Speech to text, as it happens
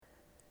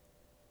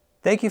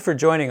Thank you for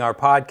joining our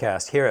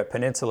podcast here at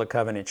Peninsula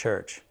Covenant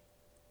Church.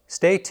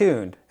 Stay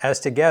tuned as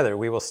together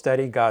we will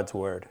study God's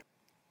Word.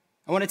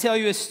 I want to tell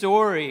you a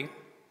story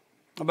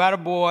about a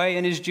boy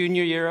in his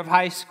junior year of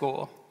high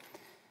school.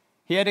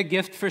 He had a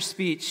gift for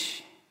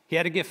speech. He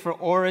had a gift for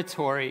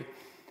oratory.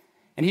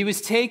 And he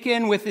was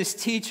taken with his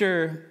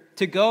teacher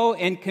to go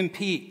and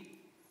compete.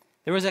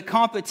 There was a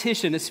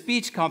competition, a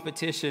speech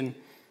competition,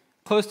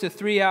 close to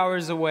 3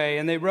 hours away,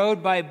 and they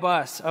rode by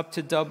bus up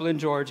to Dublin,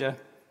 Georgia,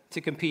 to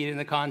compete in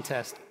the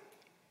contest.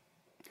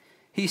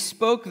 He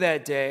spoke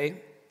that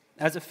day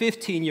as a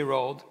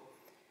 15-year-old,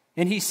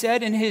 and he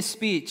said in his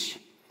speech,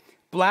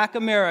 "Black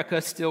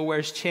America still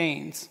wears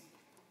chains.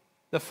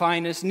 The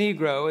finest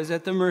Negro is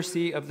at the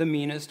mercy of the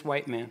meanest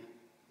white man."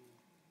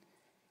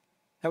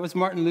 That was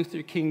Martin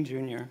Luther King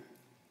Jr.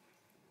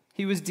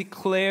 He was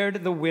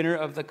declared the winner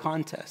of the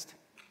contest.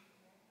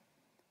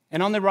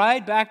 And on the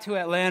ride back to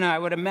Atlanta, I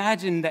would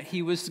imagine that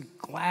he was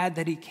glad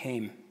that he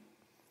came.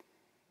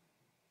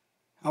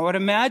 I would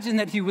imagine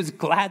that he was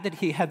glad that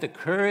he had the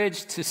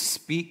courage to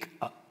speak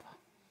up.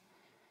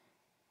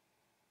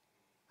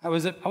 I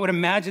would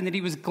imagine that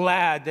he was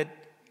glad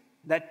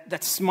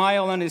that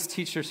smile on his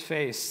teacher's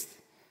face,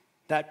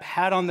 that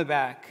pat on the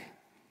back,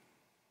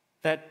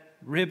 that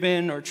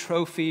ribbon or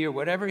trophy or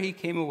whatever he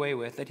came away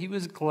with, that he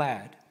was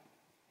glad.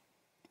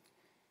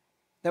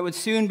 That would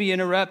soon be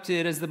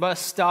interrupted as the bus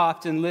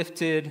stopped and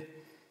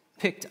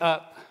picked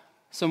up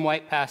some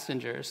white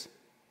passengers.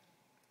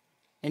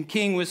 And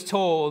King was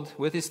told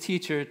with his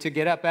teacher to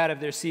get up out of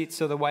their seats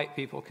so the white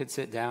people could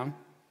sit down.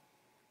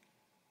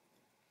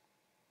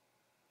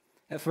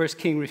 At first,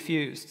 King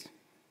refused,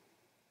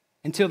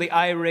 until the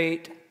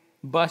irate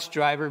bus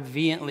driver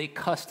vehemently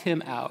cussed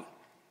him out.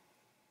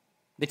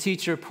 The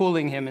teacher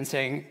pulling him and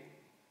saying,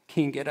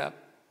 "King, get up.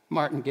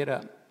 Martin, get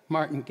up.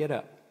 Martin, get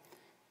up."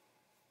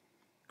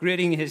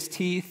 Gritting his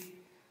teeth,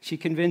 she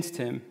convinced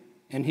him,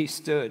 and he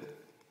stood.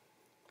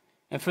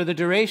 And for the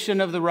duration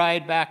of the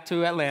ride back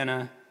to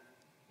Atlanta,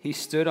 he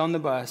stood on the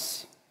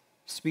bus,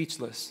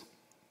 speechless.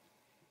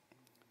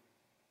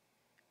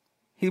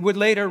 He would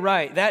later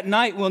write, "That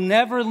night will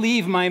never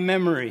leave my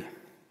memory.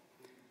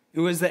 It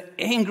was the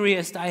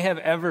angriest I have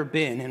ever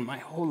been in my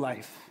whole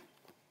life."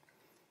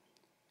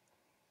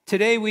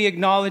 Today we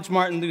acknowledge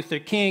Martin Luther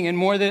King, and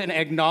more than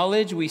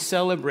acknowledge, we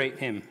celebrate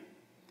him.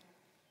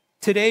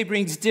 Today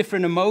brings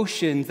different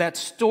emotions. That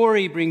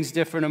story brings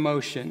different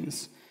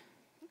emotions.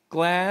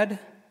 Glad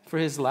for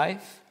his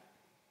life,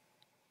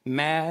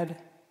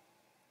 mad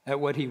at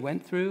what he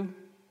went through,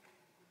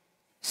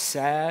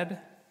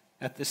 sad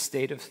at the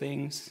state of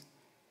things,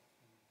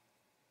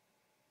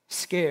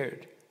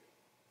 scared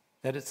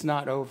that it's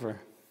not over,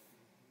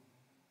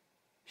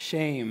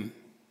 shame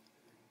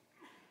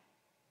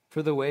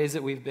for the ways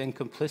that we've been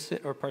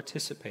complicit or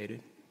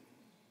participated,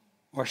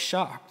 or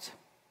shocked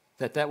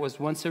that was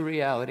once a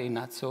reality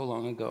not so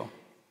long ago.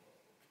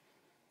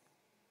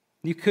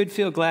 You could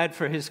feel glad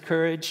for his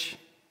courage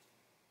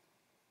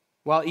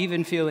while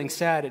even feeling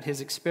sad at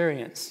his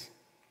experience.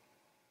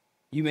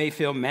 You may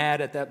feel mad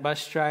at that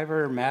bus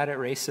driver or mad at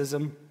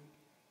racism.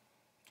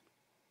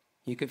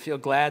 You could feel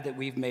glad that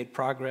we've made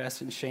progress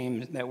and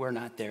shame that we're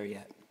not there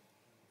yet.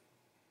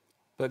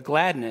 But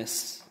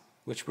gladness,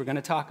 which we're going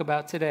to talk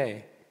about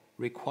today,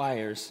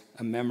 requires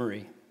a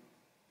memory.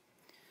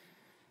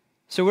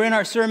 So we're in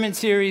our sermon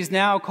series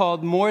now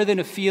called More Than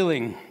a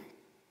Feeling.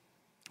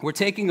 We're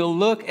taking a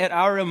look at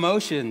our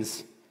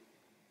emotions.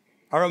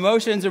 Our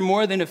emotions are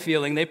more than a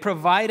feeling. They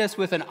provide us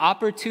with an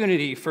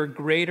opportunity for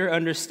greater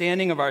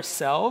understanding of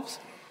ourselves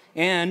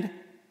and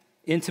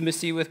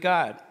intimacy with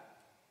God.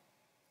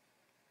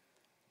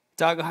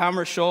 Dag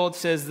Hammarskjöld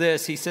says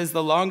this. He says,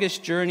 "The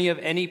longest journey of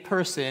any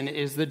person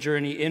is the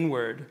journey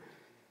inward."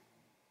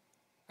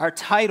 Our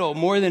title,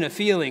 More Than a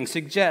Feeling,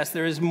 suggests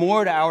there is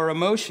more to our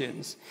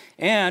emotions,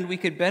 and we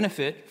could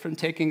benefit from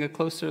taking a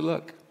closer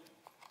look.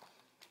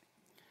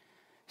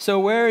 So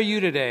where are you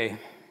today?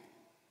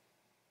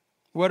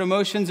 What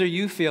emotions are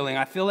you feeling?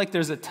 I feel like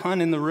there's a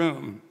ton in the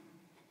room.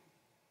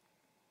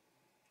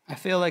 I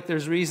feel like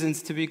there's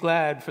reasons to be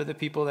glad for the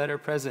people that are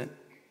present.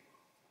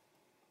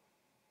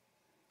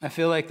 I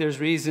feel like there's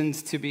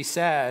reasons to be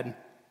sad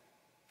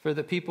for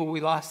the people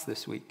we lost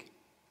this week.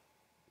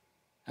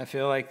 I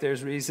feel like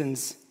there's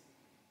reasons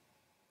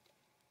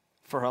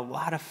for a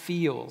lot of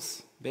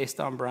feels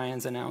based on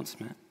Brian's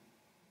announcement.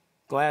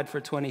 Glad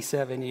for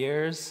 27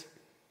 years,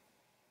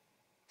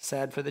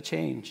 sad for the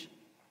change.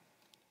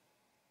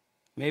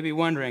 Maybe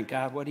wondering,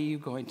 God, what are you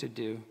going to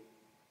do?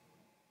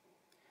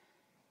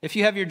 If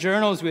you have your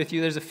journals with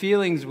you, there's a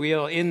feelings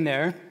wheel in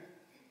there.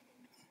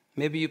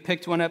 Maybe you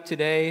picked one up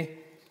today.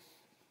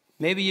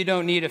 Maybe you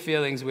don't need a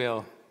feelings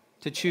wheel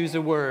to choose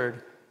a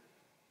word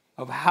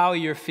of how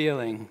you're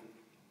feeling,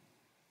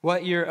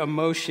 what your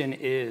emotion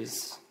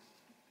is.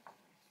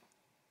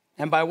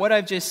 And by what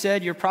I've just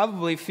said, you're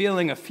probably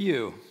feeling a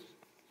few.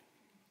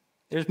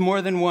 There's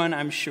more than one,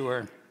 I'm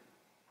sure.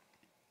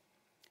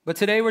 But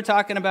today we're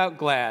talking about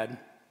glad.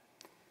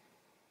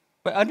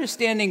 But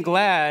understanding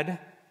glad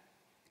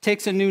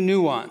takes a new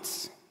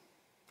nuance.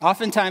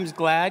 Oftentimes,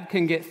 glad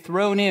can get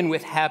thrown in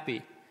with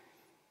happy.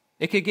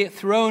 It could get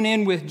thrown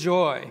in with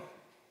joy.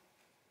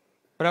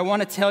 But I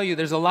want to tell you,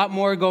 there's a lot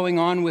more going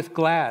on with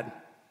glad.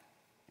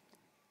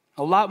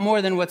 A lot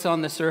more than what's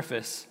on the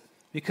surface,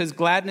 because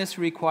gladness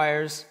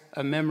requires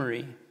a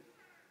memory.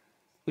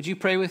 Would you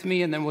pray with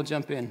me, and then we'll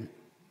jump in?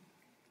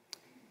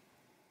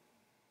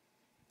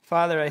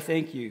 Father, I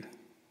thank you.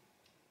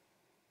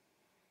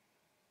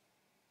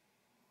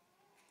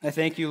 I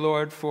thank you,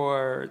 Lord,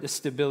 for the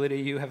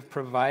stability you have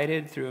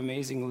provided through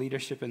amazing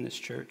leadership in this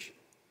church.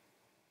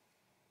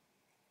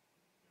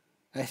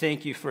 I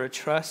thank you for a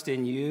trust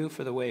in you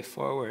for the way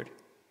forward.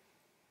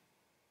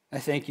 I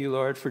thank you,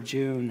 Lord, for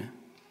June,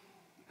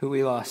 who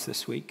we lost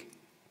this week.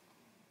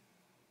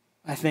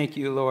 I thank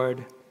you,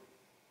 Lord,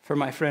 for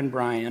my friend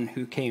Brian,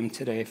 who came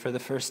today for the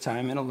first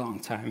time in a long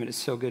time. It is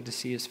so good to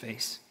see his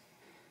face.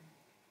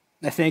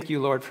 I thank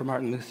you, Lord, for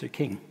Martin Luther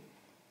King,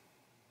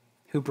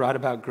 who brought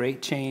about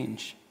great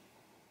change,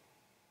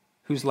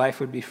 whose life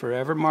would be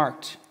forever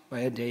marked by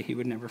a day he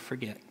would never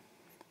forget.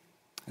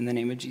 In the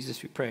name of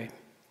Jesus we pray.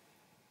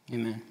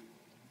 Amen.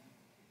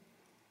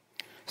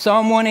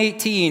 Psalm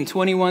 118,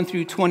 21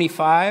 through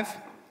 25.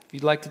 If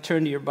you'd like to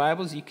turn to your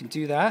Bibles, you can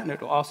do that, and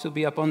it'll also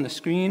be up on the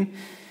screen.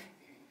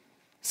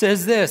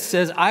 Says this,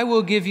 I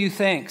will give you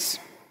thanks,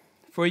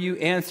 for you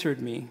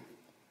answered me.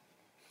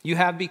 You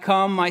have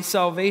become my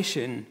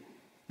salvation.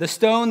 The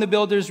stone the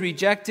builders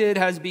rejected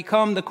has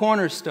become the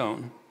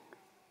cornerstone.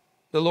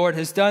 The Lord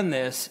has done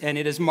this, and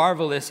it is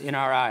marvelous in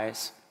our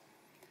eyes.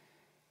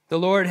 The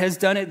Lord has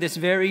done it this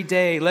very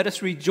day. Let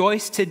us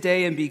rejoice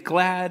today and be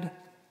glad.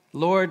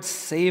 Lord,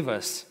 save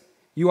us.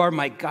 You are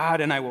my God,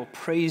 and I will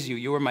praise you.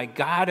 You are my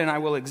God, and I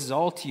will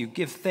exalt you.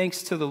 Give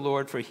thanks to the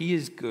Lord, for he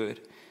is good.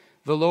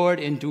 The Lord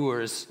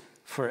endures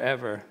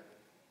forever.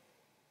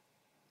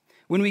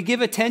 When we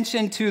give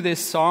attention to this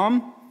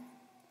psalm,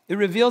 it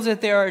reveals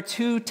that there are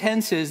two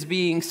tenses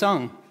being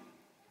sung.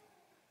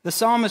 The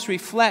psalmist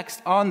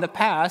reflects on the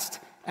past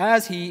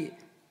as he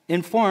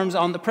informs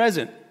on the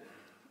present.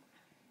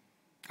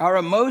 Our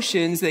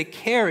emotions, they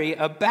carry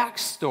a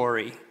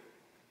backstory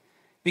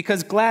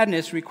because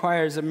gladness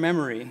requires a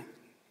memory.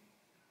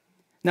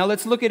 Now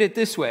let's look at it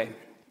this way.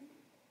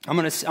 I'm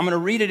going to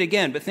read it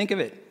again, but think of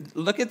it.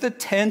 Look at the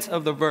tense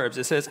of the verbs.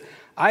 It says,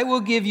 I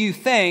will give you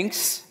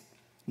thanks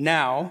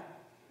now,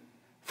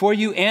 for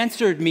you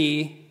answered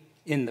me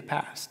in the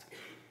past.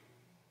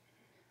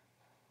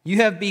 You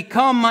have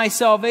become my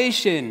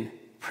salvation,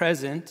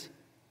 present.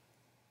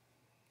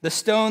 The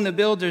stone the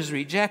builders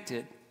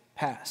rejected,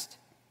 past,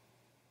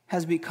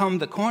 has become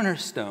the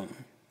cornerstone,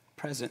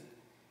 present.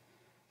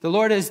 The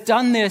Lord has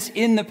done this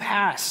in the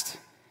past,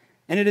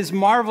 and it is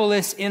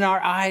marvelous in our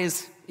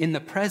eyes in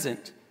the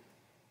present.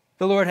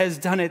 The Lord has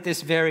done it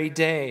this very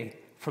day,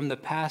 from the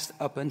past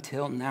up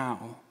until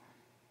now.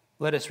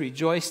 Let us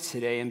rejoice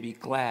today and be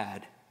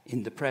glad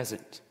in the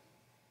present.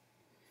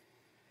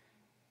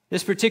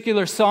 This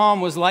particular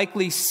psalm was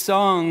likely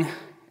sung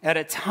at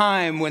a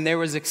time when there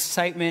was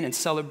excitement and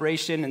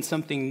celebration and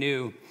something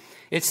new.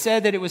 It's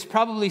said that it was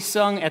probably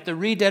sung at the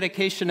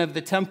rededication of the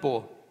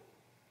temple,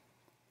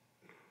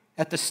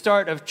 at the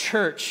start of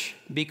church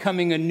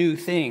becoming a new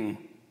thing.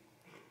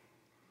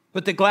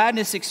 But the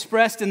gladness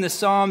expressed in the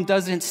psalm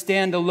doesn't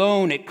stand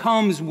alone. It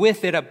comes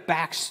with it a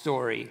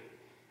backstory.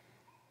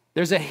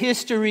 There's a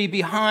history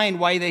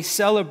behind why they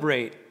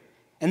celebrate.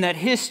 And that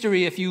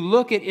history, if you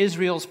look at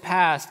Israel's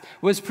past,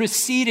 was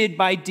preceded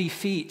by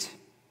defeat.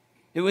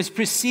 It was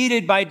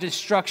preceded by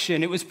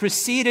destruction. It was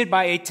preceded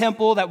by a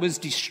temple that was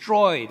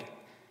destroyed.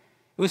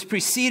 It was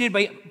preceded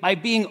by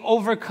being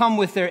overcome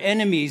with their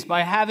enemies,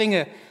 by having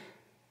an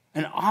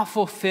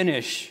awful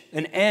finish,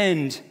 an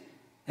end,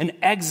 an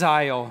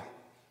exile,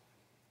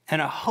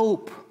 and a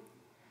hope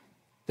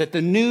that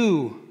the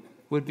new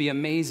would be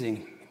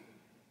amazing.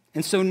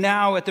 And so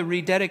now at the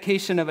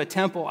rededication of a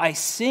temple, I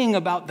sing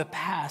about the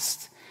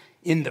past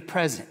in the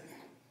present.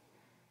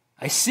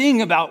 I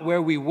sing about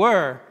where we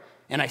were,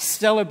 and I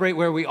celebrate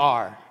where we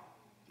are,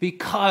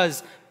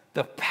 because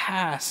the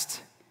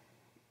past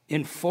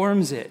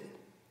informs it.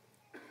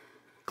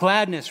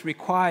 Gladness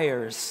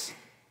requires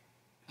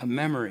a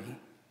memory.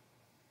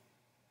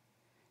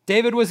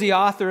 David was the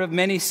author of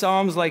many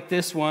psalms like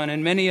this one,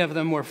 and many of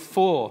them were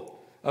full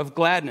of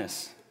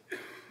gladness.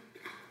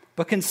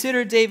 But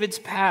consider David's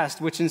past,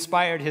 which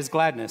inspired his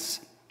gladness.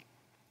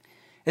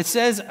 It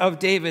says of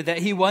David that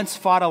he once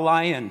fought a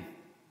lion.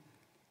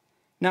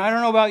 Now, I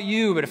don't know about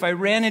you, but if I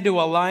ran into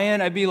a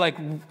lion, I'd be like,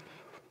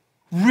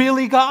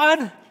 really,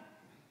 God?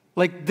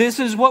 Like, this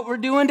is what we're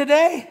doing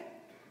today?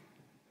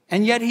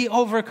 And yet he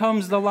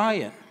overcomes the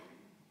lion.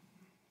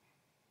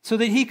 So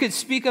that he could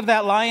speak of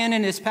that lion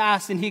in his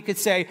past, and he could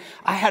say,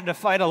 I had to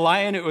fight a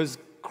lion. It was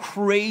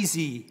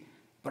crazy,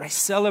 but I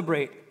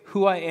celebrate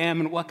who I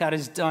am and what God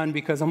has done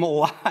because I'm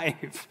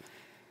alive.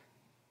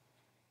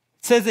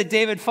 It says that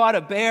David fought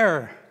a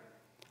bear.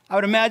 I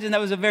would imagine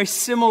that was a very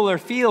similar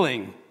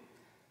feeling.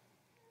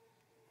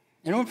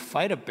 Anyone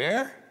fight a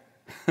bear?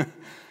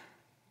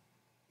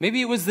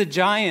 Maybe it was the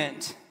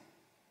giant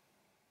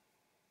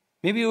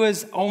Maybe it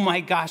was, oh my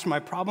gosh, my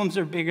problems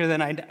are bigger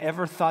than I'd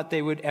ever thought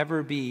they would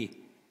ever be.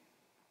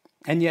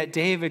 And yet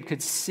David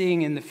could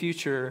sing in the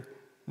future,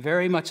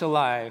 very much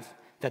alive,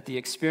 that the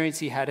experience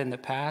he had in the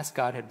past,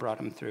 God had brought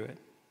him through it.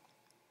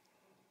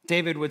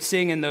 David would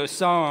sing in those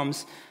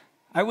Psalms,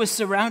 I was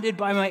surrounded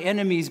by my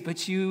enemies,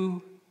 but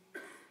you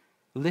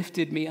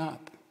lifted me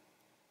up.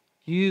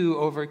 You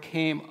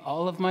overcame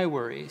all of my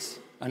worries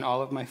and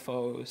all of my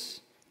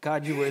foes.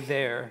 God, you were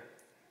there.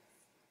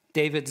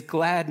 David's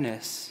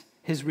gladness,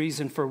 his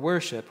reason for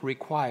worship,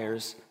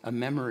 requires a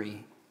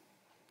memory.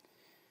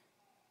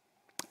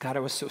 God, I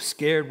was so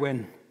scared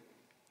when,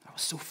 I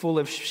was so full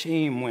of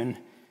shame when,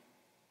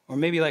 or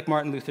maybe like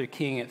Martin Luther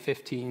King at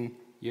 15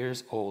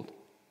 years old.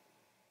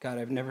 God,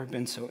 I've never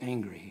been so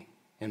angry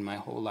in my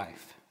whole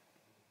life.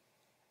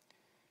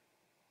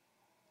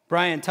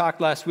 Brian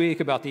talked last week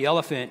about the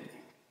elephant,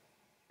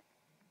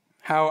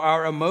 how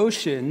our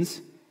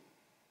emotions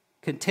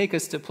can take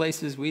us to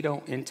places we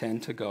don't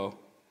intend to go.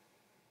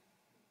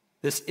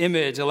 This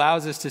image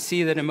allows us to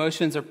see that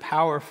emotions are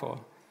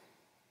powerful,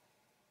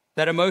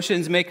 that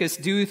emotions make us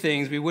do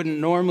things we wouldn't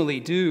normally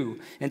do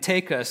and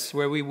take us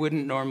where we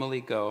wouldn't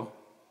normally go.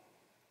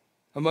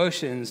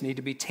 Emotions need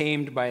to be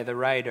tamed by the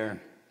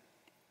writer.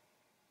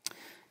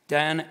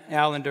 Dan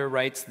Allender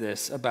writes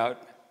this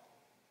about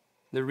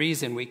the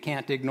reason we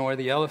can't ignore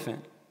the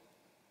elephant.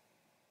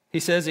 He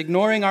says,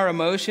 ignoring our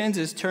emotions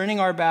is turning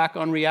our back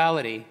on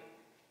reality.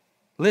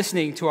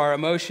 Listening to our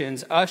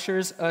emotions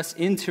ushers us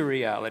into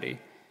reality,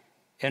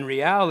 and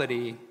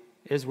reality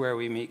is where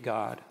we meet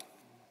God.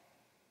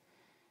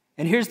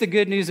 And here's the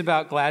good news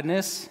about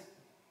gladness,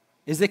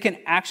 is it can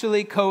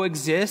actually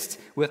coexist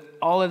with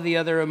all of the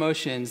other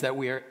emotions that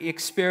we are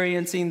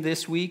experiencing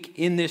this week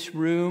in this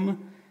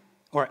room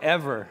or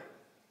ever.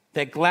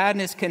 That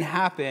gladness can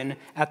happen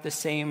at the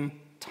same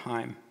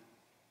time.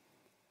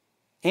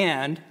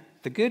 And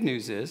the good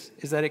news is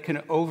that it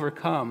can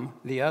overcome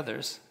the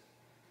others.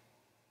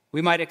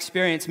 We might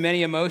experience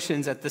many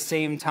emotions at the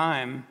same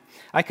time.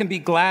 I can be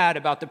glad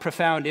about the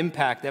profound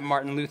impact that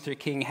Martin Luther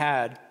King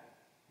had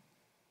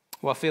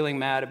while feeling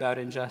mad about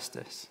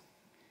injustice.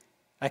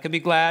 I can be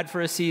glad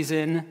for a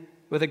season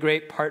with a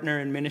great partner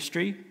in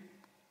ministry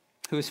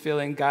who is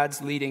feeling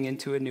God's leading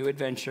into a new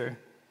adventure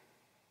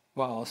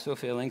while also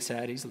feeling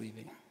sad he's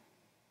leaving.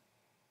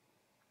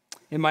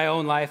 In my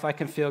own life, I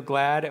can feel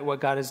glad at what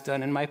God has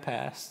done in my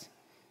past,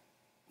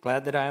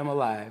 glad that I am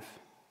alive,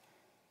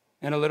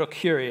 and a little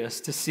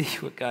curious to see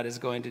what God is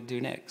going to do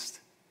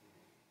next.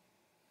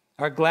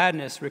 Our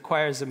gladness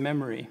requires a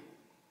memory.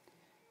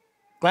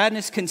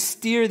 Gladness can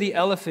steer the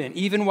elephant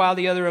even while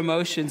the other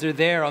emotions are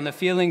there on the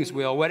feelings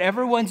wheel.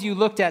 Whatever ones you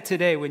looked at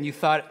today when you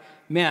thought,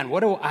 man,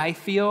 what do I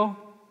feel?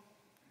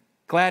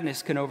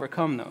 Gladness can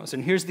overcome those.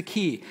 And here's the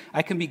key.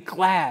 I can be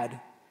glad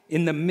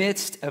in the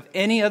midst of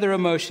any other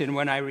emotion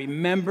when I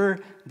remember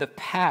the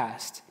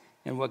past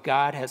and what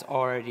God has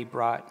already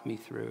brought me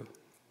through.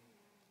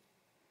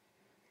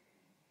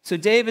 So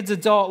David's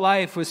adult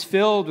life was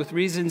filled with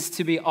reasons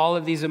to be all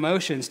of these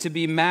emotions, to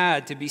be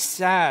mad, to be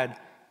sad,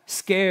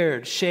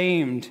 scared,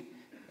 shamed,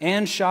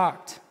 and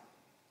shocked.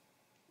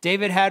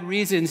 David had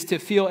reasons to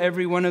feel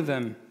every one of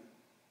them.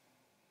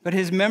 But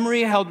his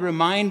memory held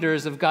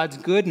reminders of God's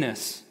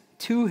goodness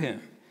to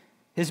him.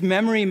 His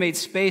memory made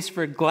space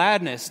for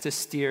gladness to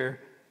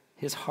steer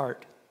his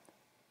heart.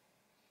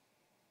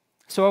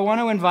 So I want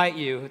to invite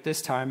you at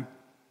this time,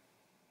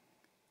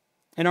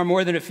 in our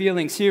More Than a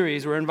Feeling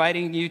series, we're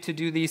inviting you to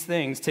do these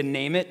things, to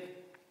name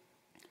it,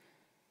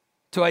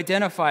 to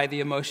identify the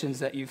emotions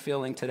that you're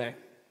feeling today,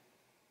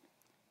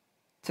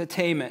 to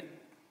tame it,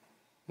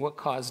 what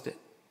caused it,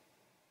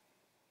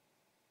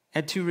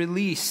 and to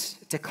release,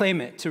 to claim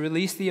it, to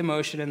release the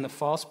emotion and the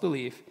false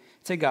belief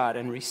to God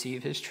and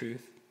receive his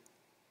truth,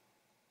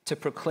 to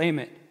proclaim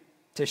it,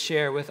 to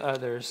share with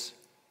others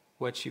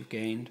what you've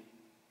gained.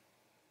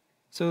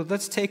 So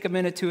let's take a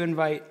minute to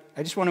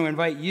I just want to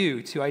invite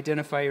you to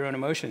identify your own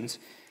emotions.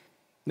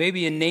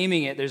 Maybe in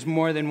naming it, there's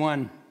more than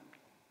one.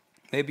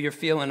 Maybe you're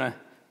feeling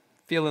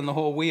the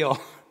whole wheel.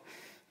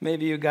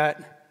 Maybe you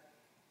got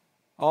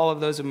all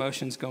of those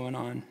emotions going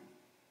on.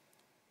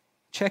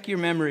 Check your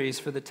memories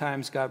for the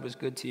times God was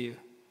good to you.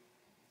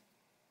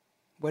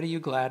 What are you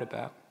glad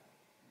about?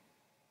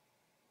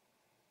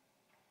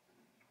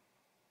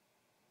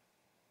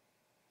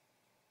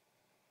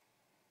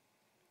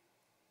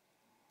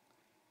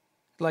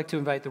 I'd like to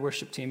invite the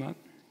worship team up.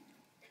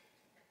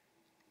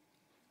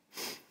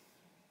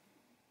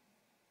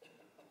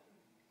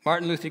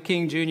 Martin Luther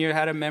King Jr.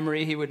 had a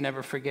memory he would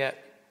never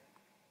forget.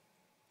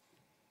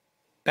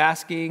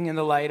 Basking in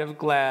the light of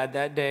glad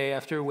that day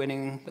after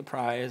winning the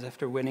prize,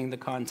 after winning the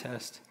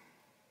contest,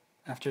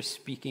 after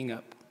speaking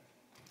up.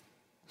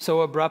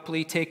 So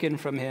abruptly taken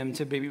from him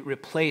to be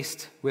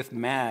replaced with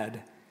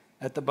mad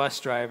at the bus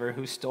driver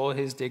who stole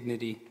his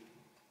dignity.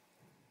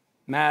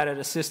 Mad at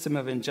a system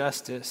of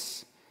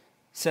injustice.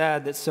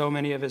 Sad that so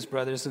many of his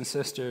brothers and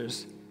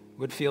sisters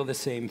would feel the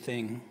same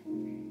thing.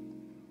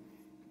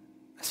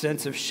 A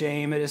sense of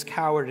shame at his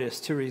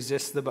cowardice to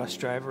resist the bus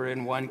driver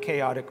in one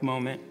chaotic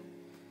moment.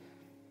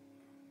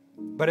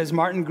 But as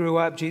Martin grew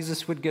up,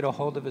 Jesus would get a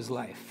hold of his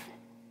life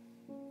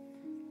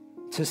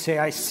to say,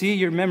 I see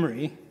your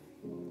memory.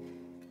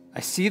 I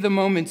see the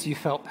moments you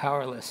felt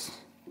powerless.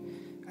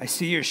 I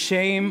see your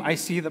shame. I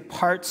see the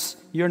parts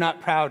you're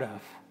not proud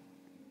of.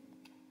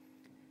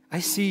 I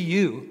see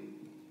you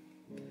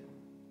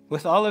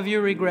with all of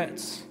your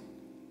regrets,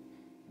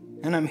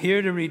 and I'm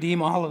here to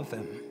redeem all of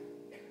them.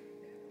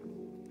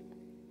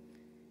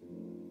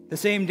 The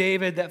same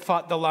David that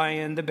fought the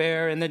lion, the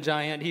bear, and the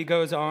giant, he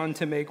goes on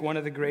to make one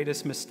of the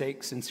greatest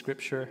mistakes in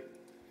Scripture.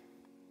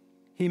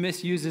 He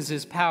misuses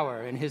his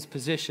power and his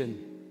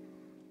position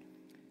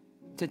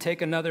to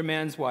take another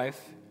man's wife,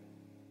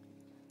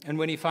 and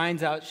when he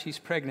finds out she's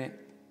pregnant,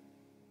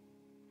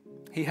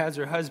 he has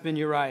her husband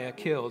Uriah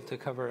killed to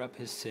cover up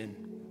his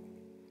sin.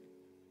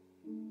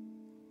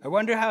 I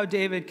wonder how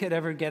David could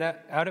ever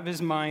get out of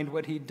his mind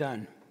what he'd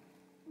done.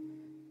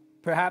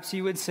 Perhaps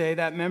he would say,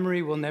 that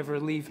memory will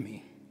never leave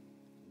me.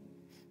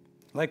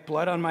 Like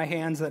blood on my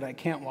hands that I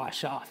can't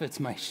wash off, it's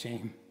my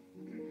shame.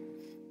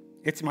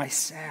 It's my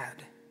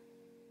sad.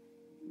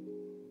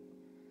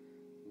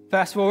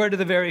 Fast forward to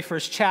the very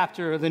first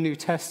chapter of the New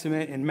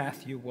Testament in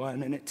Matthew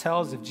 1, and it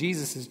tells of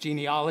Jesus'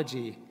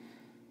 genealogy,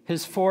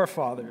 his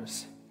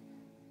forefathers.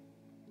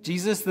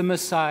 Jesus the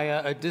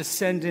Messiah, a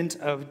descendant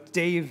of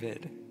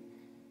David.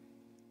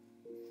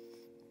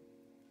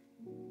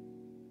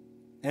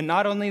 And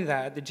not only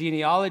that, the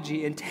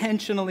genealogy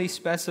intentionally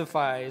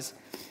specifies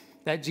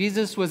that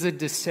Jesus was a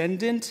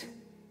descendant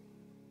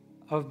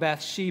of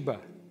Bathsheba,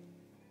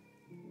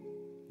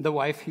 the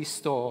wife he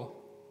stole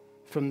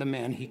from the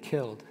man he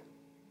killed.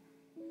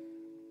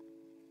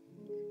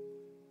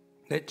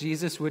 That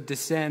Jesus would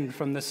descend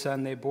from the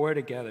son they bore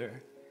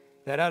together,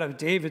 that out of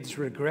David's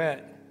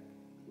regret,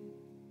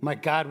 my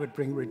God would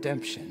bring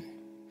redemption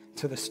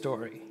to the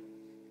story,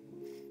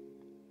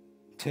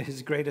 to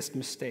his greatest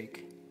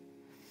mistake.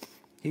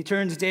 He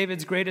turns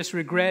David's greatest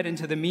regret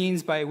into the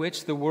means by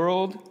which the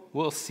world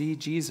will see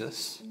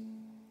Jesus.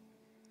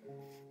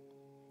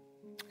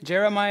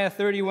 Jeremiah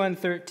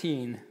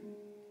 31:13,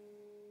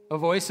 a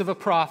voice of a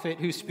prophet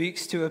who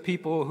speaks to a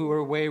people who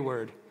are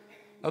wayward,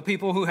 a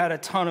people who had a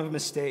ton of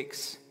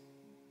mistakes,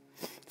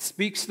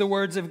 speaks the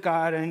words of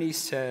God, and he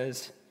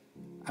says,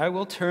 I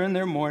will turn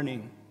their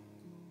mourning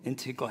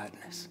into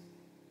gladness.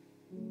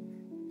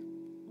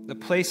 The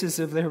places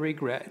of their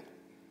regret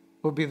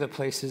will be the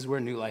places where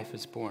new life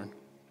is born.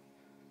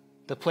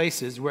 The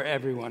places where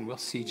everyone will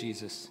see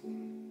Jesus.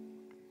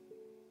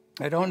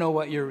 I don't know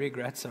what your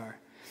regrets are.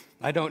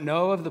 I don't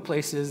know of the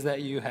places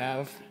that you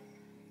have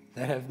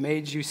that have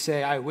made you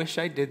say, I wish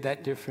I did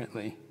that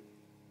differently.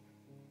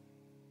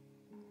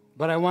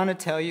 But I want to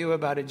tell you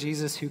about a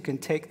Jesus who can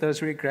take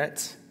those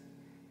regrets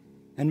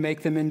and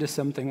make them into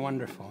something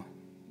wonderful.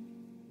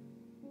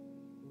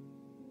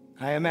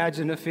 I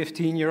imagine a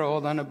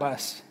 15-year-old on a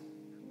bus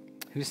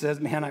who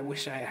says, man, I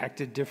wish I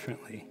acted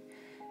differently.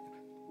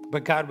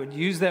 But God would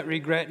use that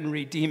regret and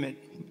redeem it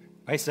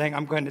by saying,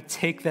 I'm going to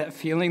take that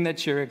feeling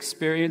that you're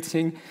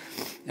experiencing,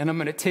 and I'm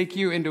going to take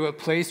you into a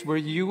place where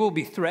you will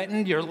be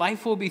threatened, your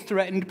life will be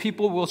threatened,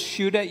 people will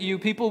shoot at you,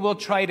 people will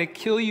try to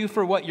kill you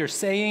for what you're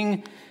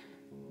saying.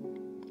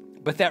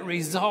 But that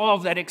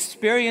resolve, that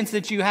experience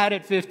that you had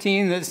at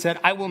 15 that said,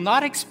 I will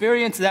not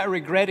experience that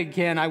regret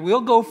again, I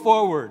will go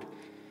forward.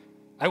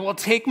 I will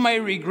take my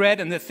regret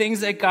and the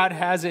things that God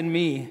has in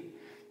me,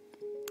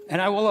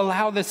 and I will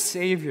allow the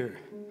Savior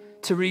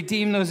to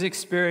redeem those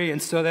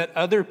experiences so that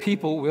other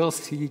people will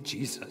see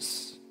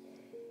Jesus.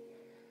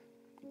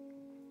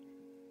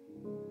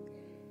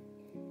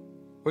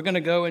 We're going to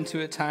go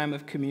into a time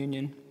of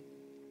communion.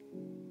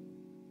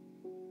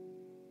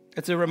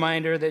 It's a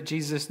reminder that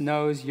Jesus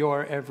knows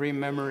your every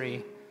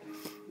memory,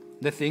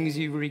 the things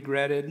you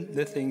regretted,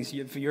 the things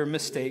your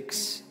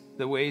mistakes,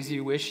 the ways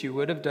you wish you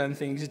would have done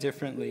things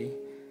differently,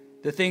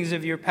 the things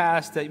of your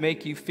past that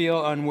make you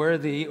feel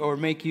unworthy or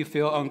make you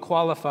feel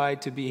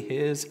unqualified to be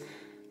his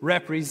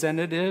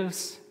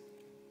representatives,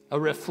 a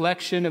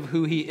reflection of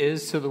who he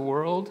is to the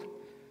world.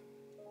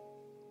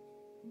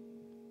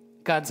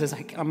 God says,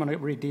 I'm going to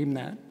redeem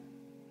that.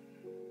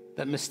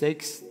 The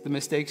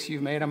mistakes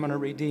you've made, I'm going to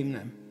redeem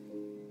them.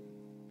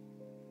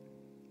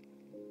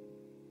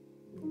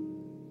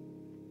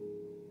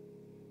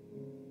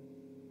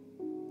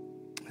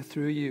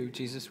 Through you,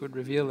 Jesus would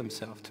reveal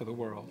himself to the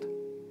world.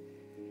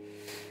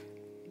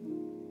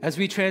 As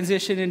we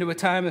transition into a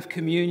time of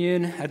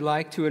communion, I'd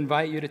like to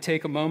invite you to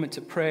take a moment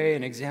to pray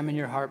and examine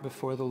your heart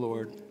before the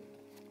Lord.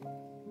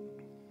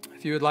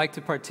 If you would like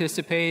to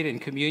participate in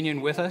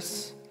communion with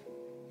us,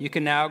 you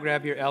can now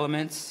grab your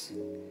elements.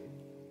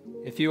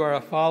 If you are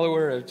a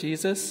follower of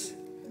Jesus,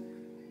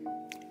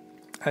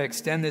 I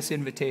extend this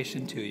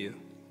invitation to you.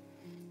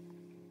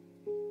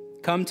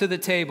 Come to the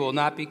table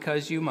not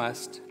because you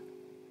must,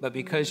 but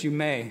because you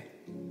may.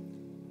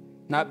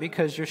 Not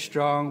because you're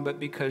strong, but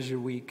because you're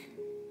weak.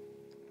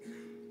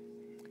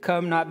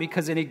 Come not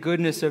because any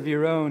goodness of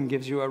your own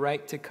gives you a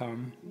right to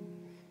come,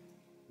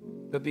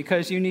 but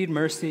because you need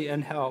mercy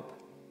and help.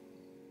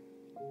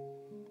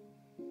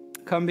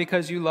 Come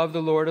because you love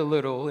the Lord a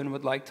little and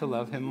would like to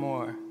love him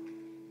more.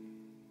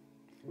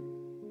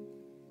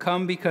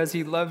 come because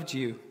he loved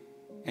you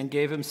and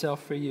gave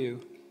himself for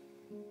you.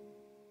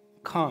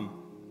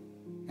 Come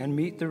and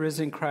meet the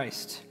risen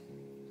Christ,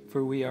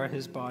 for we are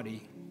his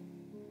body.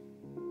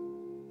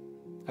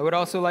 I would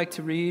also like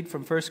to read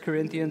from 1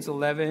 Corinthians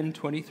 11,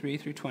 23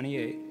 through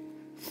 28.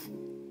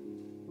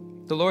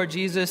 The Lord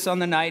Jesus, on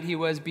the night he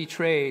was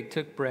betrayed,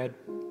 took bread.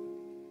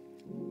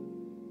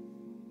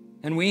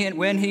 And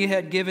when he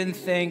had given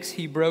thanks,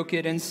 he broke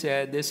it and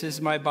said, "This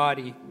is my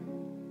body,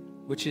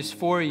 which is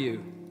for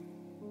you.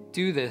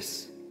 Do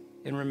this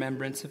in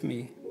remembrance of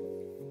me."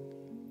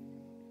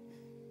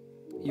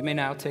 You may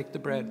now take the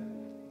bread.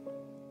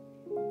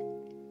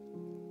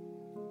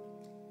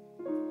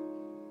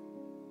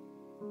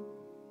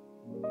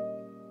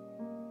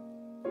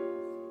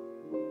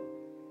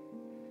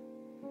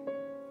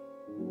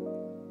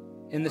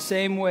 In the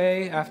same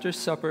way, after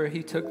supper,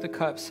 he took the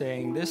cup,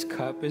 saying, "This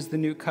cup is the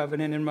new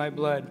covenant in my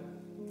blood.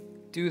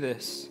 Do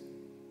this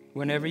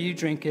whenever you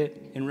drink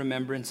it in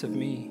remembrance of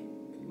me.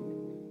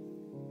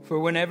 For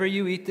whenever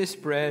you eat this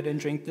bread and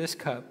drink this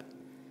cup,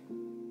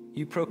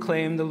 you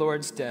proclaim the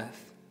Lord's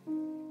death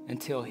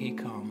until he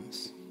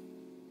comes."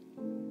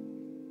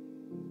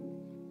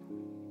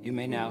 You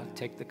may now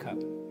take the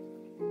cup.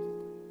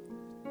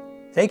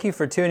 Thank you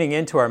for tuning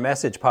in to our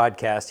message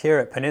podcast here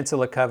at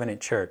Peninsula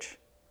Covenant Church.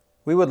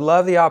 We would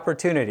love the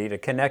opportunity to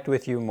connect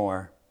with you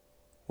more.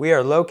 We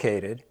are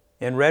located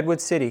in Redwood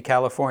City,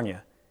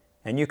 California,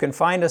 and you can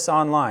find us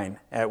online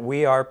at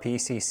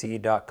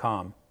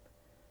wearepcc.com.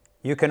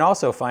 You can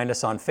also find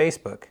us on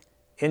Facebook,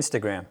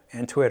 Instagram,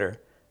 and Twitter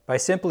by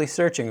simply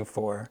searching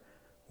for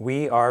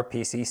We Are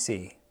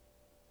PCC.